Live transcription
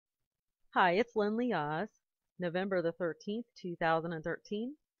Hi, it's Lynn Oz, November the 13th,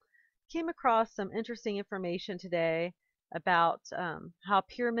 2013. Came across some interesting information today about how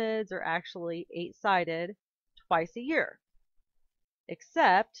pyramids are actually eight-sided twice a year,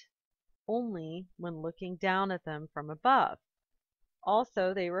 except only when looking down at them from above.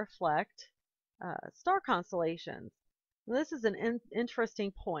 Also, they reflect star constellations. Now, this is an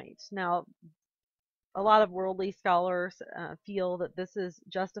interesting point. Now, a lot of worldly scholars feel that this is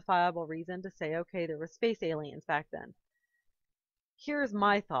justifiable reason to say, okay, there were space aliens back then. Here's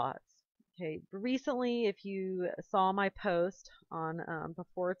my thoughts. Okay, recently, if you saw my post on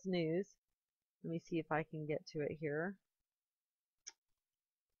Before It's News, let me see if I can get to it here.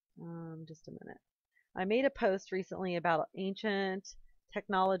 Just a minute. I made a post recently about ancient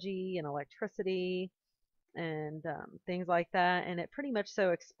technology and electricity and things like that, and it pretty much so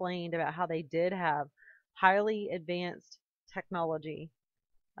explained about how they did have highly advanced technology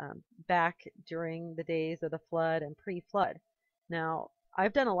back during the days of the flood and pre-flood. Now,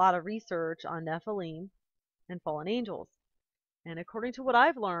 I've done a lot of research on Nephilim and fallen angels. And according to what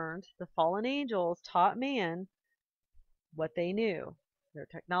I've learned, the fallen angels taught man what they knew, their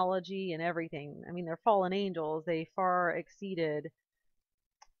technology and everything. I mean, they're fallen angels. They far exceeded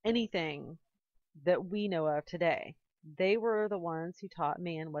anything that we know of today. They were the ones who taught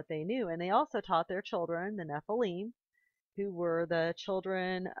man what they knew. And they also taught their children, the Nephilim, who were the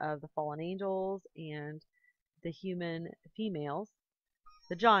children of the fallen angels and the human females,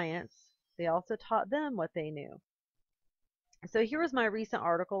 the giants. They also taught them what they knew. So here was my recent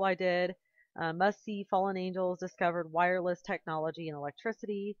article I did. Must see fallen angels discovered wireless technology and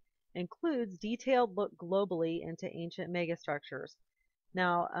electricity. Includes detailed look globally into ancient megastructures.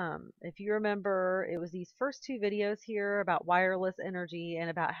 Now, if you remember, it was these first two videos here about wireless energy and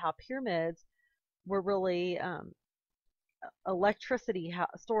about how pyramids were really electricity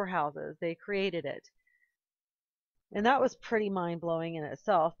storehouses. They created it. And that was pretty mind-blowing in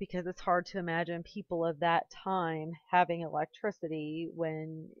itself because it's hard to imagine people of that time having electricity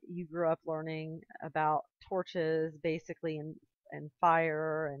when you grew up learning about torches basically and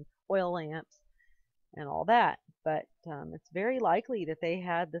fire and oil lamps and all that. But it's very likely that they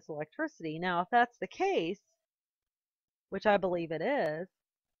had this electricity. Now, if that's the case, which I believe it is,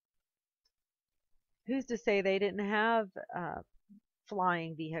 who's to say they didn't have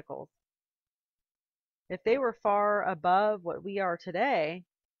flying vehicles? If they were far above what we are today,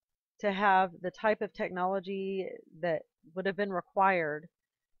 to have the type of technology that would have been required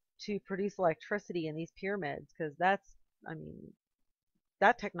to produce electricity in these pyramids, because that's, I mean,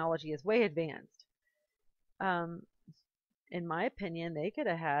 that technology is way advanced. In my opinion, they could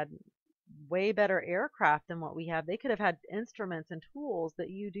have had way better aircraft than what we have. They could have had instruments and tools that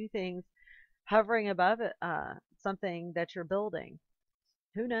you do things hovering above it, something that you're building.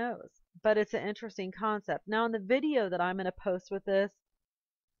 Who knows? But it's an interesting concept. Now, in the video that I'm going to post with this,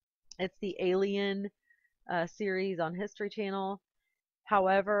 it's the Alien series on History Channel.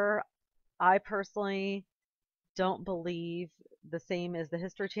 However, I personally don't believe the same as the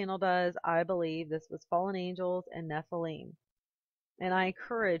History Channel does. I believe this was fallen angels and Nephilim. And I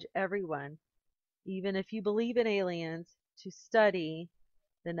encourage everyone, even if you believe in aliens, to study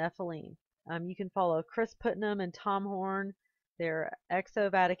the Nephilim. You can follow Chris Putnam and Tom Horn, their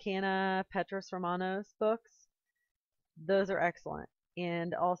Exo Vaticana Petrus Romanos books. Those are excellent.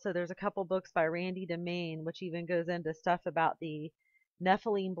 And also there's a couple books by Randy DeMane, which even goes into stuff about the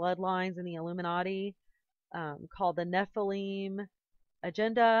Nephilim bloodlines and the Illuminati, called the Nephilim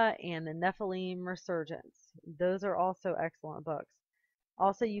Agenda and the Nephilim Resurgence. Those are also excellent books.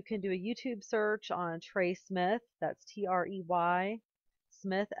 Also, you can do a YouTube search on Trey Smith. That's Trey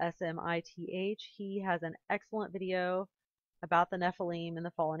Smith, Smith. He has an excellent video about the Nephilim and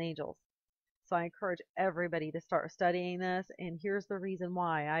the fallen angels. So I encourage everybody to start studying this. And here's the reason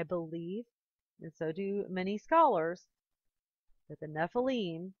why. I believe, and so do many scholars, that the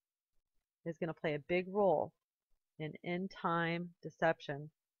Nephilim is going to play a big role in end-time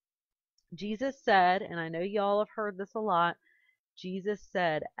deception. Jesus said, and I know y'all have heard this a lot, Jesus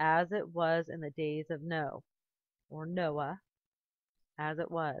said, as it was in the days of Noah, as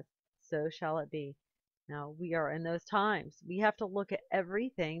it was, so shall it be. Now, we are in those times. We have to look at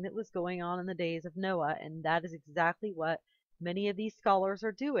everything that was going on in the days of Noah, and that is exactly what many of these scholars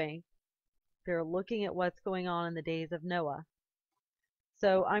are doing. They're looking at what's going on in the days of Noah.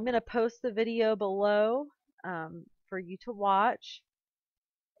 So I'm going to post the video below for you to watch.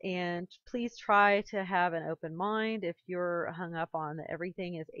 And please try to have an open mind if you're hung up on that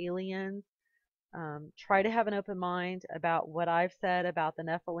everything is aliens. Try to have an open mind about what I've said about the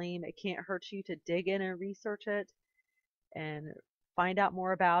Nephilim. It can't hurt you to dig in and research it and find out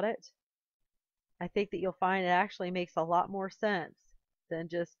more about it. I think that you'll find it actually makes a lot more sense than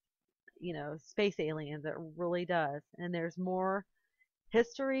just, space aliens. It really does. And there's more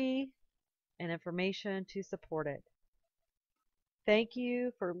history and information to support it. Thank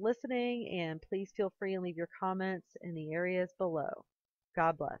you for listening, and please feel free and leave your comments in the areas below.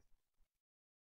 God bless.